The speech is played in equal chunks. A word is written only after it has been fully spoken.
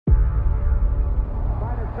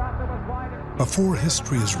Before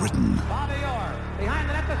history is written,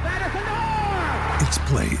 it's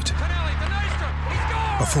played.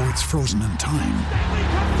 Before it's frozen in time,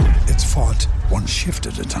 it's fought one shift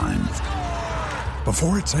at a time.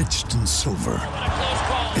 Before it's etched in silver,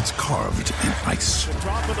 it's carved in ice.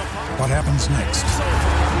 What happens next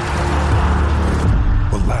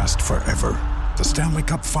will last forever. The Stanley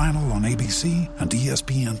Cup Final on ABC and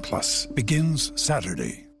ESPN Plus begins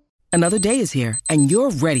Saturday. Another day is here, and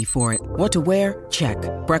you're ready for it. What to wear? Check.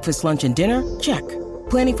 Breakfast, lunch, and dinner? Check.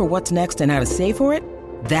 Planning for what's next and how to save for it?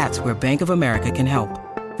 That's where Bank of America can help.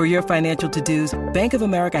 For your financial to-dos, Bank of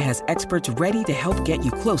America has experts ready to help get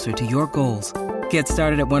you closer to your goals. Get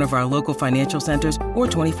started at one of our local financial centers or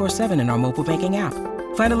 24/7 in our mobile banking app.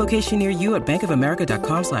 Find a location near you at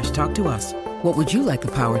bankofamerica.com/talktous. What would you like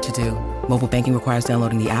the power to do? Mobile banking requires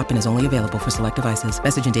downloading the app and is only available for select devices.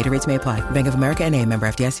 Message and data rates may apply. Bank of America N.A., member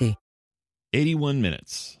FDIC. 81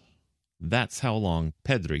 minutes. That's how long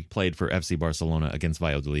Pedri played for FC Barcelona against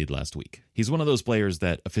Valladolid last week. He's one of those players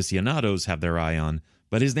that aficionados have their eye on,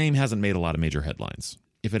 but his name hasn't made a lot of major headlines.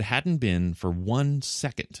 If it hadn't been for 1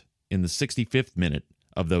 second in the 65th minute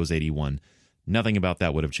of those 81, nothing about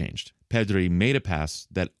that would have changed. Pedri made a pass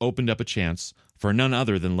that opened up a chance for none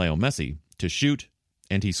other than Leo Messi to shoot,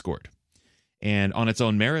 and he scored. And on its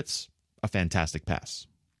own merits, a fantastic pass.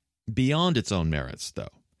 Beyond its own merits, though,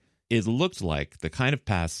 it looked like the kind of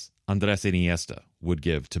pass Andres Iniesta would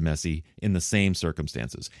give to Messi in the same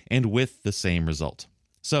circumstances and with the same result.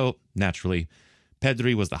 So, naturally,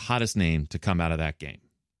 Pedri was the hottest name to come out of that game.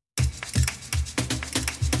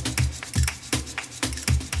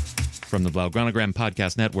 From the Blaugranagram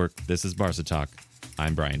Podcast Network, this is Barca Talk.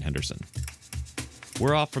 I'm Brian Henderson.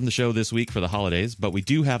 We're off from the show this week for the holidays, but we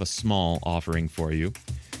do have a small offering for you.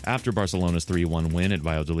 After Barcelona's 3-1 win at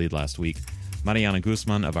Valladolid last week, Mariana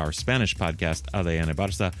Guzman of our Spanish podcast, ADN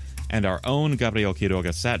Barça, and our own Gabriel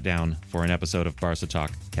Quiroga sat down for an episode of Barca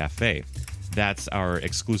Talk Cafe. That's our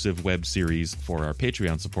exclusive web series for our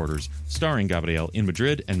Patreon supporters, starring Gabriel in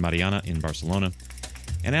Madrid and Mariana in Barcelona.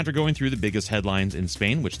 And after going through the biggest headlines in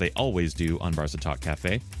Spain, which they always do on Barca Talk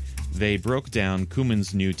Cafe, they broke down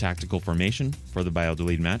Koeman's new tactical formation for the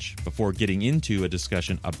Valladolid match before getting into a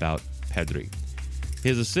discussion about Pedri.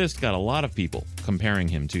 His assist got a lot of people comparing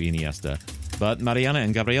him to Iniesta, but Mariana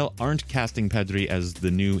and Gabriel aren't casting Pedri as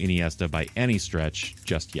the new Iniesta by any stretch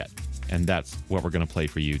just yet. And that's what we're going to play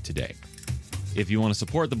for you today. If you want to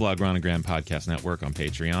support the Blaugranagram Podcast Network on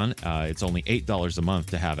Patreon, it's only $8 a month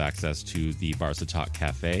to have access to the Barca Talk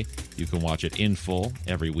Cafe. You can watch it in full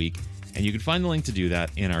every week, and you can find the link to do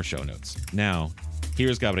that in our show notes. Now,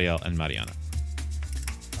 here's Gabriel and Mariana.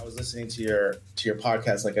 I was listening to your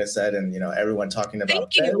podcast, like I said, and everyone talking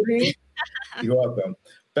about Pedri. You're welcome.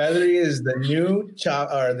 Pedri is the new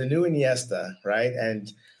Iniesta, right?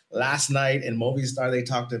 And last night in Movistar, they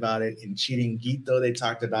talked about it. In Chiringuito, they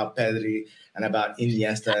talked about Pedri and about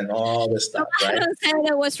Iniesta and all this stuff, right?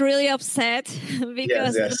 I was really upset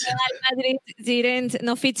because Real Madrid didn't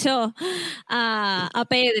fichó a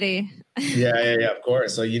Pedri. Yeah, of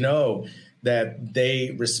course. So that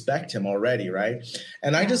they respect him already, right?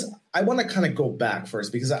 And I want to kind of go back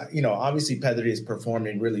first because, obviously Pedri is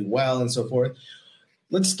performing really well and so forth.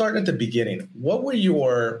 Let's start at the beginning. What were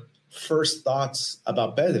your first thoughts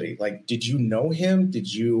about Pedri? Like, did you know him?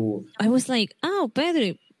 I was like, oh,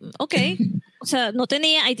 Pedri. Okay. So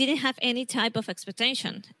I didn't have any type of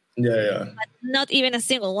expectation. Yeah. But not even a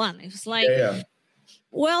single one. It was like,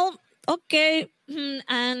 well, okay.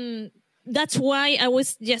 And that's why I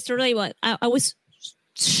was yesterday, I was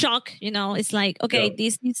shocked, It's like, okay,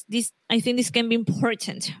 this, I think this can be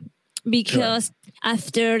important because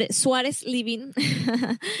after Suarez leaving,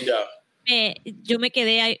 yo me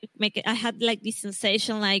quedé, I had like this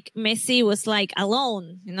sensation like Messi was like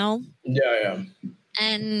alone, Yeah.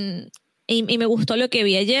 And me gustó lo que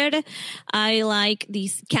vi ayer. I like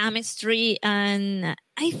this chemistry, and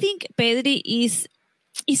I think Pedri is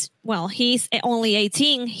well, he's only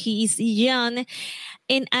 18. He's young,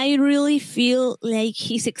 and I really feel like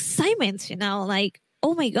his excitement, like,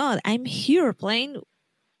 oh my God, I'm here playing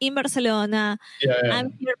in Barcelona.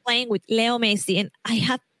 I'm here playing with Leo Messi, and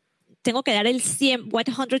tengo que dar el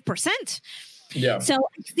 100%. Yeah. So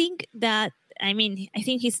I think that, I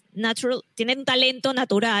think he's natural, tiene un talento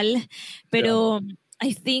natural, pero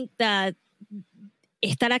I think that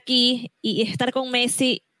estar aquí y estar con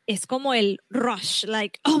Messi es como el rush,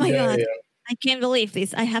 like, oh my God, I can't believe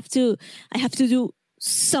this. I have to do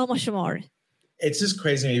so much more. It's just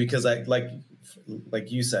crazy to me because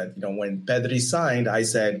like you said, when Pedri signed, I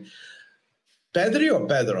said, Pedri or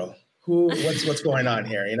Pedro? What's going on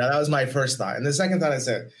here? That was my first thought. And the second thought I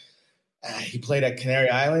said, he played at Canary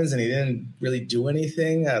Islands and he didn't really do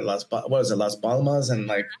anything at Las Palmas, and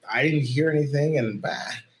like I didn't hear anything, and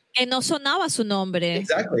Que no sonaba su nombre.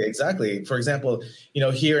 Exactly. For example,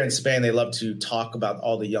 here in Spain, they love to talk about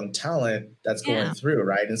all the young talent that's going through,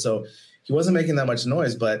 right? And so he wasn't making that much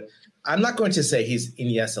noise, but I'm not going to say he's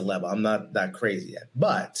Iniesta level. I'm not that crazy yet.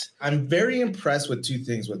 But I'm very impressed with two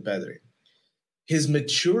things with Pedri. His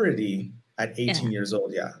maturity at 18 years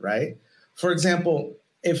old, right? For example,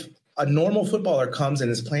 if a normal footballer comes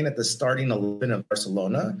and is playing at the starting 11 of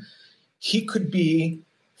Barcelona, he could be,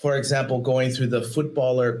 for example, going through the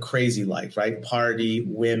footballer crazy life, right? Party,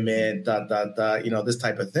 women, this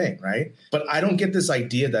type of thing, right? But I don't get this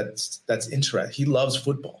idea that's interesting. He loves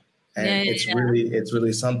football. And it's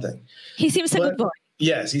really something. He seems like a good boy.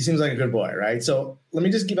 Yes, he seems like a good boy, right? So let me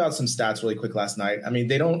just give out some stats really quick last night. I mean,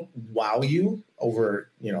 they don't wow you over,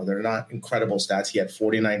 they're not incredible stats. He had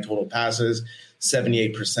 49 total passes,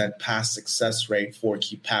 78% pass success rate, 4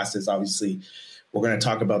 key passes. Obviously, we're going to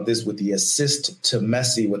talk about this with the assist to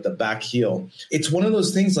Messi with the back heel. It's one of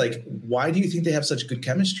those things like, why do you think they have such good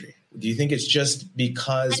chemistry? Do you think it's just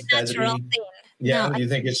because natural thing? Yeah, no, do you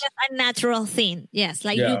think it's just a natural thing? Yes,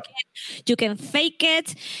 like you can fake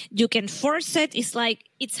it, you can force it. It's like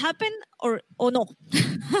it's happened or no.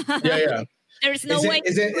 Yeah. There's no way.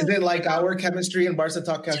 Is it like our chemistry in Barca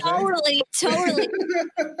Talk Cafe? Totally. Pretend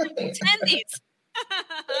it.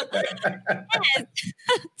 Yes,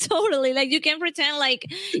 totally. Like you can pretend like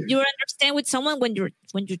you understand with someone when you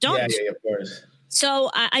don't. Yeah, of course. So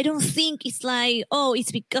I don't think it's like,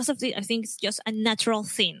 it's because of I think it's just a natural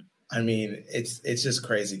thing. I mean, it's just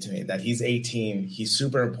crazy to me that he's 18. He's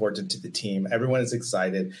super important to the team. Everyone is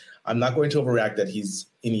excited. I'm not going to overreact that he's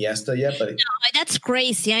Iniesta yet, but no, that's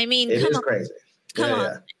crazy. I mean, it is crazy. Come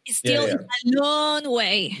on, it's still a long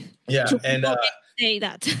way. Yeah, and say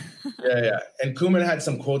that. Yeah. And Koeman had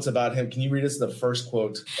some quotes about him. Can you read us the first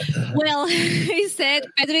quote? Well, he said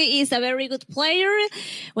Pedri is a very good player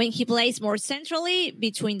when he plays more centrally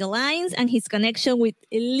between the lines, and his connection with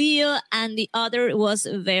Leo and the other was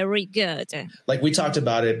very good. Like we talked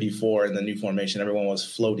about it before in the new formation, everyone was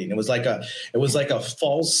floating. It was like a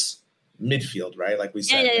false midfield, right? Like we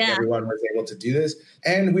said, everyone was able to do this.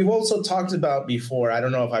 And we've also talked about before, I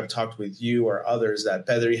don't know if I've talked with you or others, that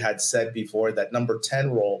Pedri had said before that number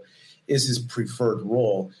 10 role is his preferred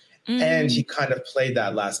role. Mm-hmm. And he kind of played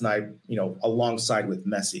that last night, alongside with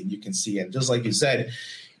Messi. You can see it. Just like you said,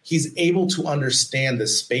 he's able to understand the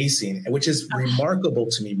spacing, which is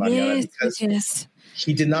remarkable to me, Mariana, because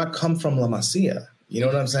he did not come from La Masia. You know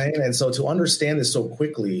what I'm saying? And so to understand this so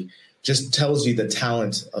quickly just tells you the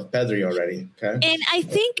talent of Pedri already. Okay. And I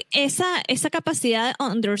think esa capacidad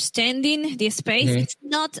of understanding the space,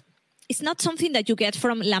 it's not something that you get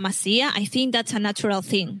from La Masia. I think that's a natural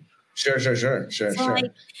thing. Sure.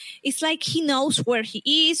 It's like he knows where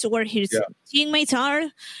he is, where his teammates are.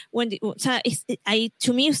 To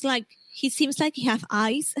me, it's like he seems like he have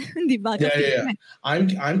eyes in the back of his head.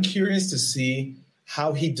 I'm curious to see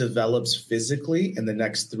how he develops physically in the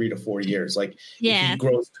next 3 to 4 years. Like if he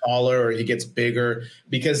grows taller or he gets bigger,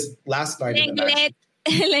 because last night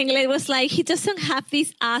Lenglet was like, he doesn't have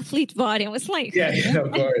this athlete body. I was like,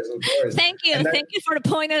 of course. Thank you for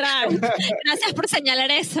pointing it out. Gracias por señalar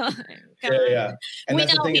eso. And we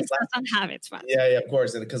know he doesn't have it. But. Of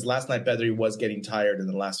course. And because last night Pedri was getting tired in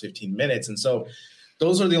the last 15 minutes. And so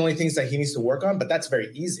those are the only things that he needs to work on, but that's very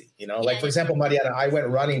easy. Like, for example, Mariana, I went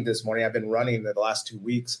running this morning. I've been running the last 2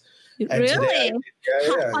 weeks. And really?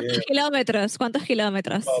 ¿Cuántos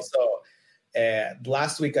kilómetros? Well, so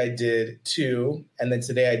last week I did 2, and then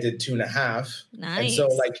today I did 2.5. Nice. And so,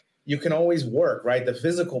 you can always work, right? The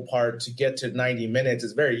physical part to get to 90 minutes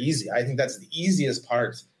is very easy. I think that's the easiest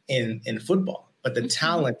part in football. But the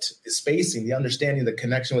talent, the spacing, the understanding, the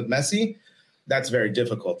connection with Messi, that's very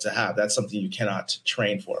difficult to have. That's something you cannot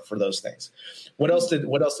train for those things. What else did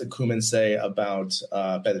Koeman say about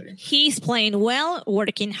Pedri? He's playing well,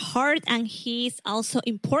 working hard, and he's also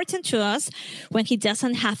important to us when he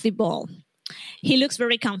doesn't have the ball. He looks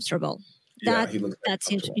very comfortable. That's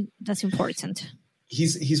important.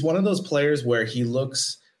 He's one of those players where he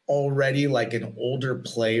looks already like an older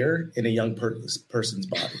player in a young person's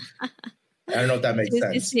body. I don't know if that makes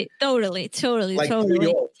sense. Totally. Like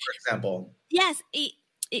Puyol, for example. Yes,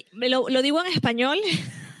 lo digo en español,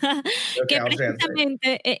 que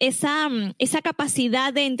precisamente esa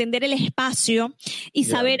capacidad de entender el espacio y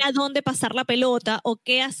saber a dónde pasar la pelota o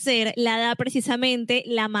qué hacer, la da precisamente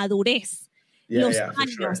la madurez, los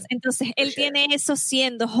años. Entonces, él tiene eso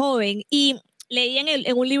siendo joven y leí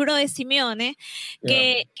en un libro de Simeone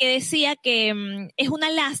que decía que es una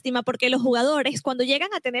lástima porque los jugadores cuando llegan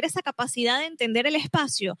a tener esa capacidad de entender el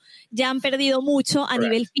espacio ya han perdido mucho a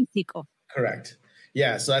nivel físico. Correct.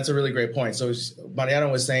 Yeah, so that's a really great point. So Mariano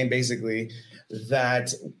was saying basically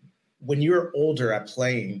that when you're older at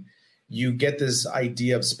playing, you get this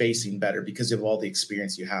idea of spacing better because of all the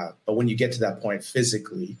experience you have. But when you get to that point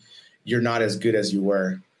physically, you're not as good as you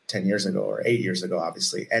were 10 years ago or 8 years ago,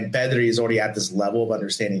 obviously. And Pedri is already at this level of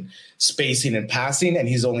understanding spacing and passing, and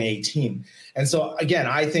he's only 18. And so, again,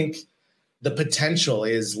 I think the potential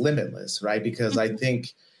is limitless, right? Because I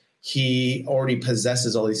think he already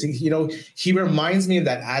possesses all these things. He reminds me of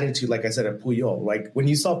that attitude, like I said, of Puyol. Like when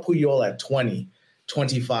you saw Puyol at 20,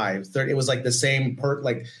 25, 30, it was like the same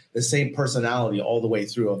personality all the way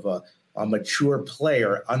through of a mature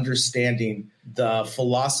player understanding the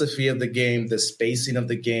philosophy of the game, the spacing of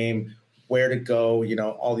the game, where to go,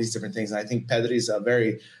 all these different things. And I think Pedri is a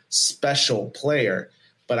very special player,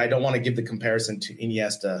 but I don't want to give the comparison to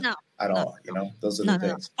Iniesta at all. Those are the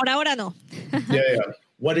things. Por ahora no. Yeah.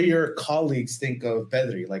 What do your colleagues think of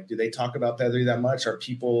Pedri? Like, do they talk about Pedri that much? Are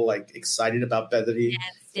people like excited about Pedri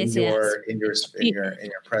in your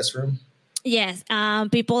press room? Yes,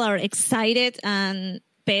 people are excited, and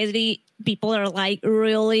Pedri, people are like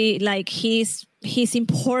really like he's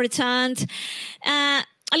important.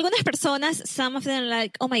 Algunas personas, some of them are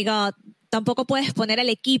like, oh my God, tampoco puedes poner al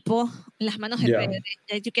equipo en las manos de Pedri.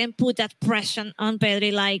 Like, you can put that pressure on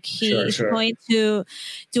Pedri, like he's going to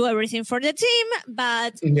do everything for the team.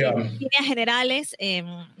 But in líneas generales,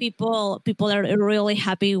 people are really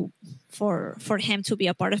happy for him to be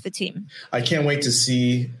a part of the team. I can't wait to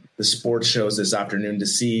see the sports shows this afternoon to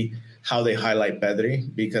see how they highlight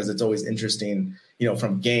Pedri, because it's always interesting,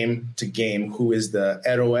 from game to game, who is the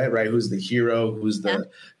héroe, right? Who's the hero? Who's the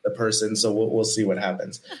person? So we'll see what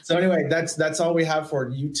happens. So anyway, that's all we have for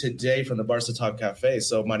you today from the Barca Talk Cafe.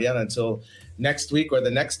 So Mariana, until next week or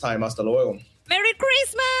the next time, hasta luego. Merry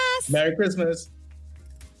Christmas! Merry Christmas!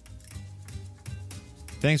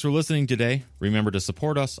 Thanks for listening today. Remember to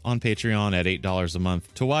support us on Patreon at $8 a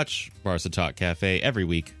month to watch Barca Talk Cafe every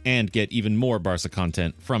week and get even more Barca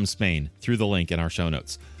content from Spain through the link in our show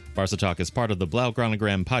notes. Barca Talk is part of the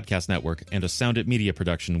Blaugranagram Podcast Network and a Sound It Media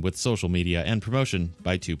production with social media and promotion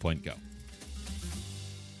by 2.go.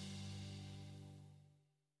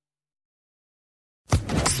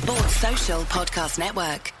 Sports Social Podcast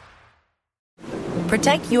Network.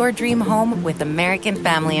 Protect your dream home with American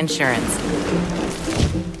Family Insurance.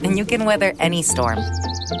 And you can weather any storm.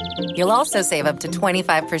 You'll also save up to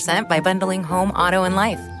 25% by bundling home, auto, and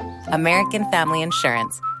life. American Family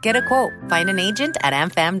Insurance. Get a quote. Find an agent at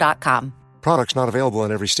amfam.com. Products not available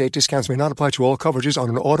in every state. Discounts may not apply to all coverages on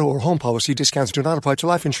an auto or home policy. Discounts do not apply to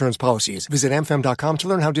life insurance policies. Visit amfam.com to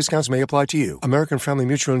learn how discounts may apply to you. American Family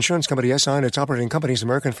Mutual Insurance Company, SI, and its operating companies,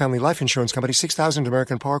 American Family Life Insurance Company, 6000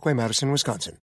 American Parkway, Madison, Wisconsin.